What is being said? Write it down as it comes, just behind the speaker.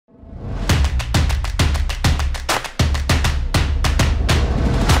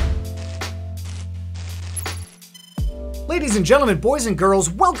Ladies and gentlemen, boys and girls,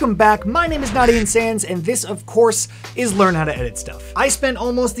 welcome back. My name is Nadian Sands, and this, of course, is Learn How to Edit Stuff. I spent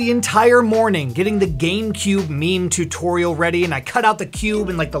almost the entire morning getting the GameCube meme tutorial ready, and I cut out the cube,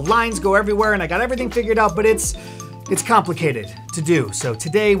 and like the lines go everywhere, and I got everything figured out, but it's complicated to do. So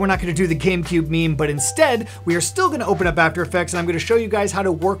today we're not gonna do the GameCube meme, but instead we are still gonna open up After Effects and I'm gonna show you guys how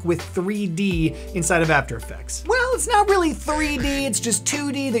to work with 3D inside of After Effects. Well, it's not really 3D, it's just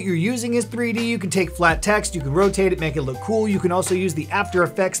 2D that you're using as 3D. You can take flat text, you can rotate it, make it look cool. You can also use the After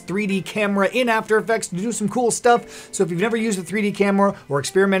Effects 3D camera in After Effects to do some cool stuff. So if you've never used a 3D camera or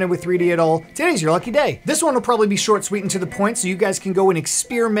experimented with 3D at all, today's your lucky day. This one will probably be short, sweet, and to the point, so you guys can go and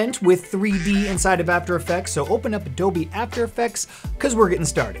experiment with 3D inside of After Effects. So open up Adobe After Effects, because we're getting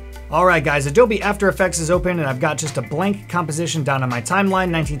started. All right, guys, Adobe After Effects is open, and I've got just a blank composition down on my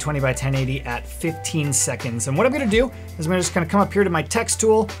timeline, 1920 by 1080 at 15 seconds. And what I'm gonna do is I'm just gonna come up here to my text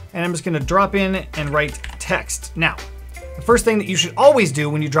tool, and I'm just gonna drop in and write text. Now, the first thing that you should always do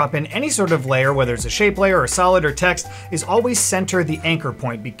when you drop in any sort of layer, whether it's a shape layer or solid or text, is always center the anchor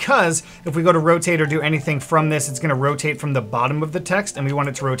point, because if we go to rotate or do anything from this, it's gonna rotate from the bottom of the text, and we want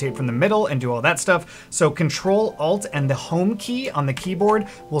it to rotate from the middle and do all that stuff. So Control Alt and the Home key on the keyboard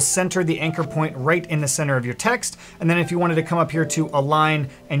will center the anchor point right in the center of your text. And then if you wanted to come up here to align,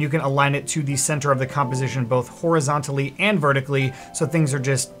 and you can align it to the center of the composition, both horizontally and vertically, so things are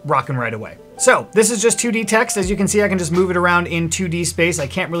just rocking right away. So this is just 2D text. As you can see, I can just move it around in 2D space. I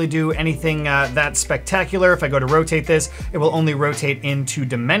can't really do anything that spectacular. If I go to rotate this, it will only rotate in 2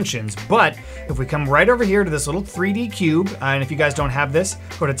 dimensions. But if we come right over here to this little 3D cube, and if you guys don't have this,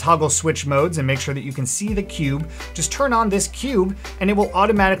 go to toggle switch modes and make sure that you can see the cube. Just turn on this cube and it will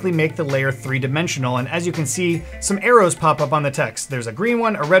automatically make the layer 3-dimensional. And as you can see, some arrows pop up on the text. There's a green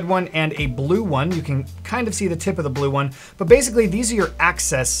one, a red one, and a blue one. You can kind of see the tip of the blue one, but basically these are your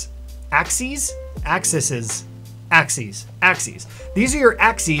axes. These are your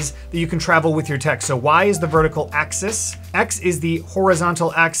axes that you can travel with your text. So Y is the vertical axis, X is the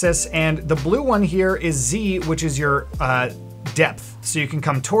horizontal axis, and the blue one here is Z, which is your depth. So you can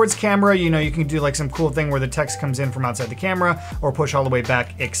come towards camera, you can do like some cool thing where the text comes in from outside the camera or push all the way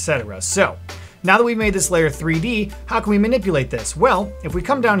back, etc. So now that we've made this layer 3D, how can we manipulate this? Well, if we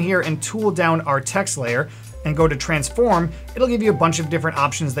come down here and tool down our text layer, and go to transform, it'll give you a bunch of different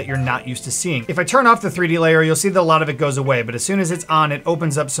options that you're not used to seeing. If I turn off the 3D layer, you'll see that a lot of it goes away, but as soon as it's on, it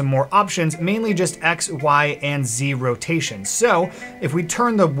opens up some more options, mainly just X, Y, and Z rotation. So if we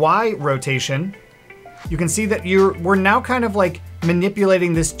turn the Y rotation, you can see that we're now kind of like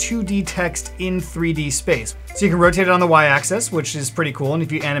manipulating this 2D text in 3D space. So you can rotate it on the Y-axis, which is pretty cool, and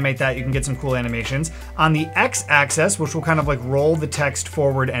if you animate that, you can get some cool animations. On the X-axis, which will kind of like roll the text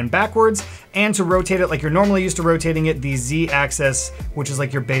forward and backwards, and to rotate it like you're normally used to rotating it, the Z-axis, which is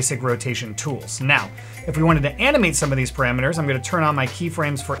like your basic rotation tools. Now, if we wanted to animate some of these parameters, I'm gonna turn on my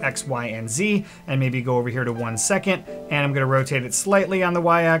keyframes for X, Y, and Z, and maybe go over here to 1 second, and I'm gonna rotate it slightly on the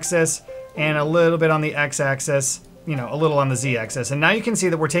Y-axis, and a little bit on the X-axis, a little on the Z-axis. And now you can see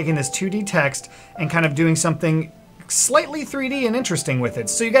that we're taking this 2D text and kind of doing something slightly 3D and interesting with it.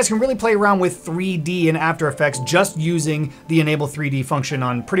 So you guys can really play around with 3D in After Effects just using the Enable 3D function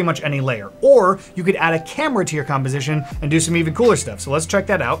on pretty much any layer. Or you could add a camera to your composition and do some even cooler stuff. So let's check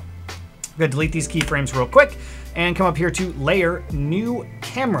that out. I'm gonna delete these keyframes real quick and come up here to Layer, New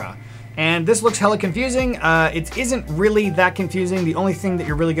Camera. And this looks hella confusing. It isn't really that confusing. The only thing that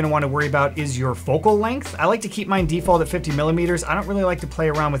you're really gonna wanna worry about is your focal length. I like to keep mine default at 50 millimeters. I don't really like to play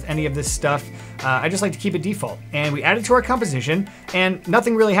around with any of this stuff. I just like to keep it default. And we add it to our composition and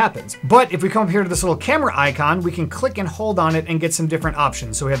nothing really happens. But if we come up here to this little camera icon, we can click and hold on it and get some different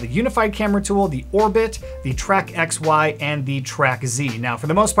options. So we have the unified camera tool, the orbit, the track XY, and the track Z. Now, for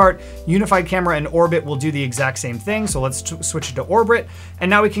the most part, unified camera and orbit will do the exact same thing. So let's switch it to orbit. And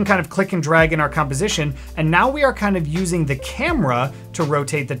now we can kind of click and drag in our composition, and now we are kind of using the camera to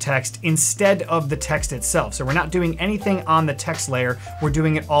rotate the text instead of the text itself. So we're not doing anything on the text layer, we're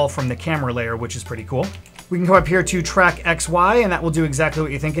doing it all from the camera layer, which is pretty cool. We can go up here to track XY, and that will do exactly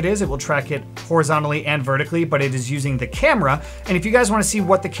what you think it is. It will track it horizontally and vertically, but it is using the camera. And if you guys want to see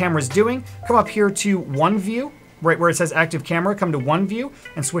what the camera is doing, come up here to one view, right where it says active camera, come to one view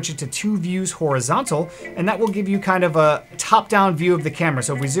and switch it to 2 views horizontal, and that will give you kind of a top-down view of the camera.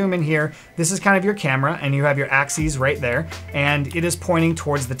 So if we zoom in here, this is kind of your camera, and you have your axes right there, and it is pointing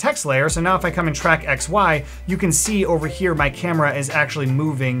towards the text layer. So now if I come and track XY, you can see over here my camera is actually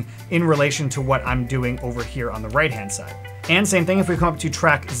moving in relation to what I'm doing over here on the right-hand side. And same thing if we come up to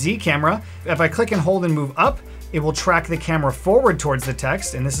track Z camera, if I click and hold and move up, it will track the camera forward towards the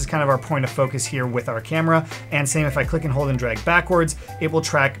text, and this is kind of our point of focus here with our camera. And same if I click and hold and drag backwards, it will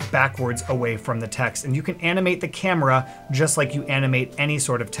track backwards away from the text. And you can animate the camera just like you animate any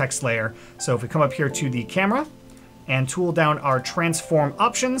sort of text layer. So if we come up here to the camera and tool down our transform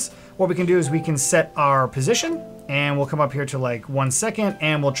options, what we can do is we can set our position, and we'll come up here to like 1 second,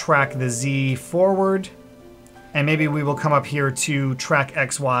 and we'll track the Z forward. And maybe we will come up here to track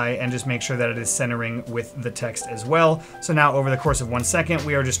XY and just make sure that it is centering with the text as well. So now over the course of 1 second,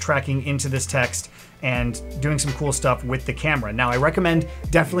 we are just tracking into this text and doing some cool stuff with the camera. Now I recommend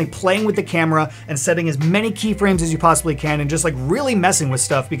definitely playing with the camera and setting as many keyframes as you possibly can and just like really messing with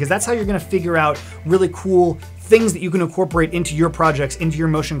stuff, because that's how you're gonna figure out really cool things that you can incorporate into your projects, into your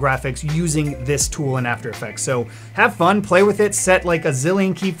motion graphics using this tool in After Effects. So have fun, play with it, set like a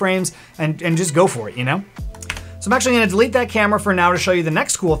zillion keyframes and just go for it, you know? So I'm actually gonna delete that camera for now to show you the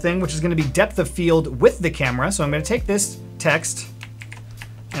next cool thing, which is gonna be depth of field with the camera. So I'm gonna take this text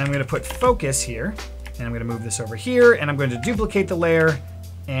and I'm gonna put focus here, and I'm gonna move this over here, and I'm going to duplicate the layer,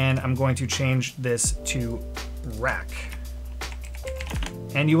 and I'm going to change this to rack.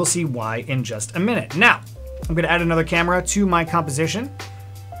 And you will see why in just a minute. Now, I'm gonna add another camera to my composition.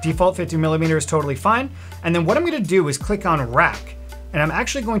 Default 50mm is totally fine. And then what I'm gonna do is click on rack, and I'm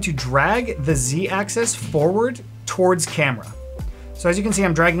actually going to drag the Z axis forward towards camera. So as you can see,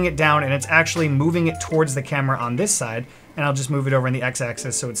 I'm dragging it down and it's actually moving it towards the camera on this side, and I'll just move it over in the X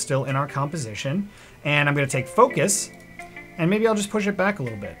axis so it's still in our composition. And I'm gonna take focus, and maybe I'll just push it back a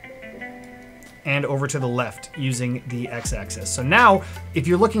little bit and over to the left using the X axis. So now, if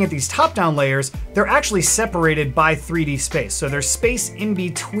you're looking at these top-down layers, they're actually separated by 3D space. So there's space in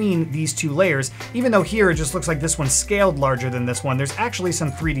between these two layers. Even though here it just looks like this one's scaled larger than this one, there's actually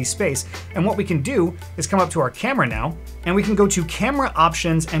some 3D space. And what we can do is come up to our camera now, and we can go to camera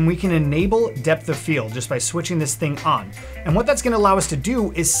options, and we can enable depth of field just by switching this thing on. And what that's gonna allow us to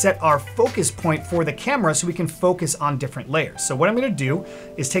do is set our focus point for the camera so we can focus on different layers. So what I'm gonna do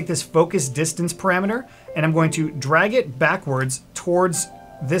is take this focus distance parameter, and I'm going to drag it backwards towards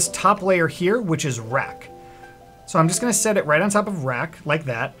this top layer here, which is rack. So I'm just gonna set it right on top of rack like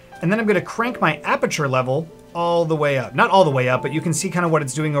that, and then I'm gonna crank my aperture level all the way up. Not all the way up, but you can see kind of what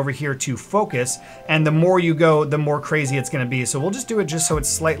it's doing over here to focus, and the more you go, the more crazy it's gonna be. So we'll just do it just so it's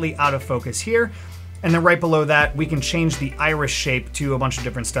slightly out of focus here. And then right below that, we can change the iris shape to a bunch of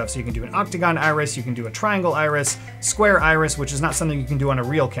different stuff. So you can do an octagon iris, you can do a triangle iris, square iris, which is not something you can do on a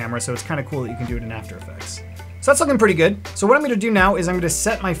real camera, so it's kind of cool that you can do it in After Effects. So that's looking pretty good. So what I'm gonna do now is I'm gonna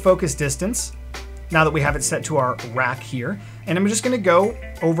set my focus distance, now that we have it set to our rack here, and I'm just gonna go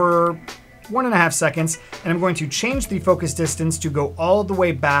over 1.5 seconds, and I'm going to change the focus distance to go all the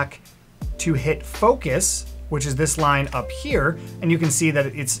way back to hit focus, which is this line up here, and you can see that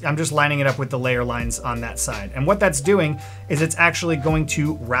I'm just lining it up with the layer lines on that side. And what that's doing is it's actually going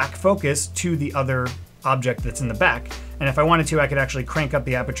to rack focus to the other object that's in the back. And if I wanted to, I could actually crank up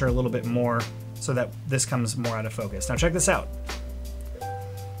the aperture a little bit more so that this comes more out of focus. Now check this out.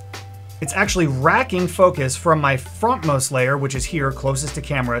 It's actually racking focus from my frontmost layer, which is here closest to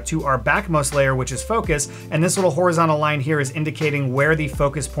camera, to our backmost layer, which is focus. And this little horizontal line here is indicating where the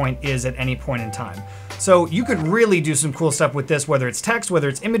focus point is at any point in time. So you could really do some cool stuff with this, whether it's text, whether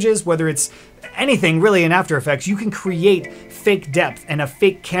it's images, whether it's anything really in After Effects. You can create fake depth and a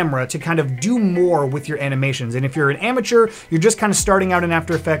fake camera to kind of do more with your animations. And if you're an amateur, you're just kind of starting out in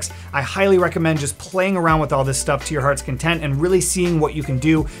After Effects, I highly recommend just playing around with all this stuff to your heart's content and really seeing what you can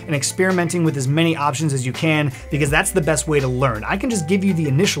do and experimenting with as many options as you can, because that's the best way to learn. I can just give you the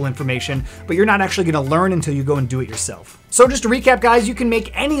initial information, but you're not actually gonna learn until you go and do it yourself. So just to recap, guys, you can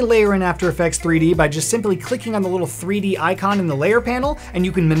make any layer in After Effects 3D by just simply clicking on the little 3D icon in the layer panel, and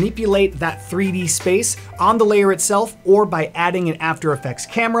you can manipulate that 3D space on the layer itself, or by adding an After Effects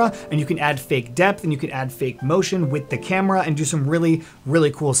camera, and you can add fake depth and you can add fake motion with the camera and do some really,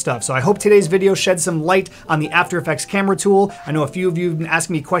 really cool stuff. So I hope today's video shed some light on the After Effects camera tool. I know a few of you have been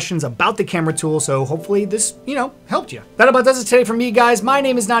asking me questions about the camera tool, so hopefully this, helped you. That about does it today from me, guys. My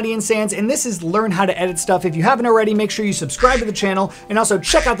name is Nadian Sands, and this is Learn How to Edit Stuff. If you haven't already, make sure you subscribe to the channel, and also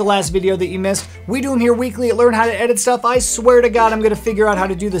check out the last video that you missed. We do them here weekly at Learn How to Edit Stuff. I swear to God, I'm gonna figure out how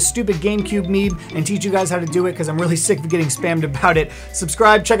to do the stupid GameCube meme and teach you guys how to do it, because I'm really sick of getting spammed about it.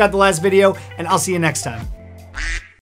 Subscribe, check out the last video, and I'll see you next time.